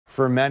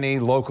For many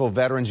local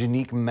veterans,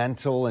 unique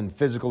mental and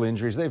physical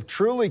injuries, they've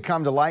truly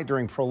come to light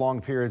during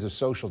prolonged periods of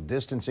social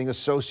distancing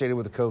associated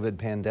with the COVID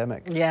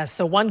pandemic. Yes,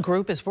 so one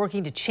group is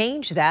working to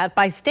change that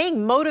by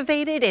staying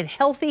motivated and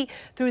healthy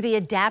through the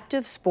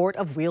adaptive sport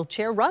of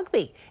wheelchair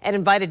rugby, and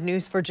invited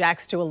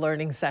News4Jax to a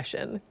learning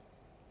session.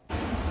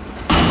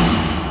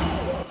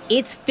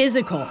 It's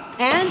physical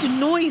and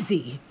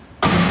noisy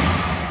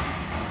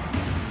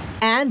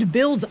and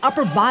builds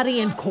upper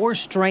body and core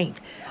strength.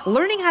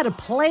 Learning how to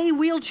play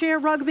wheelchair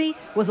rugby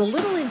was a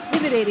little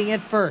intimidating at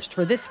first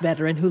for this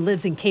veteran who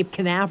lives in Cape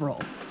Canaveral.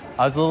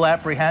 I was a little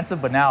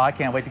apprehensive, but now I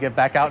can't wait to get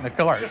back out in the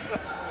court.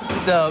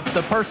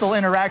 The personal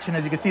interaction,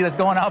 as you can see, that's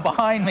going on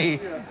behind me,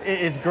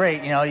 is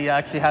great. You know, you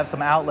actually have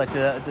some outlet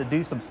to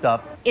do some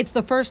stuff. It's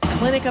the first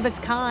clinic of its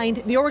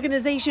kind the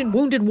organization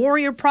Wounded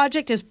Warrior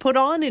Project has put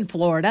on in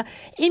Florida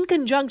in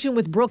conjunction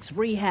with Brooks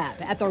Rehab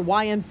at their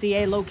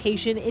YMCA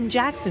location in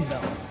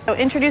Jacksonville. So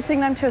introducing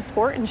them to a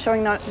sport and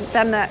showing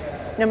them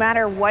that no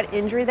matter what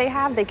injury they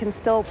have, they can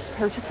still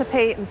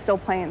participate and still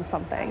play in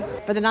something.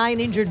 For the 9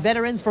 injured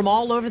veterans from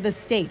all over the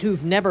state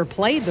who've never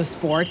played the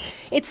sport,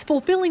 it's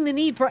fulfilling the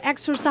need for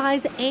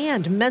exercise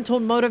and mental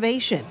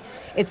motivation.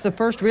 It's the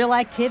first real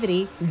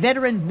activity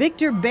veteran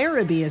Victor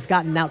Barabee has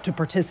gotten out to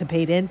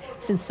participate in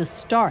since the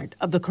start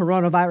of the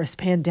coronavirus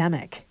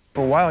pandemic.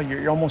 For a while,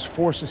 you're almost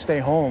forced to stay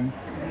home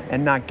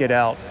and not get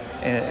out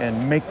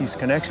and make these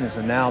connections,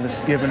 and now this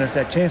is giving us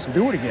that chance to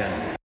do it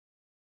again.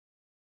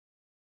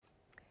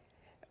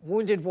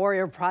 Wounded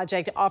Warrior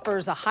Project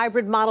offers a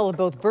hybrid model of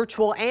both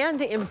virtual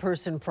and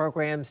in-person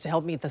programs to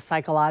help meet the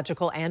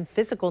psychological and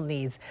physical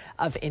needs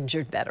of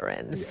injured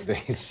veterans. Yeah,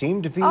 they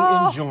seem to be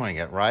enjoying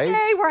it, right?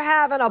 Hey, we're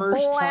having a First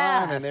blast.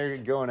 time, and they're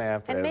going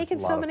after it. And making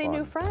so many fun.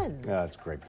 new friends. Yeah, that's great.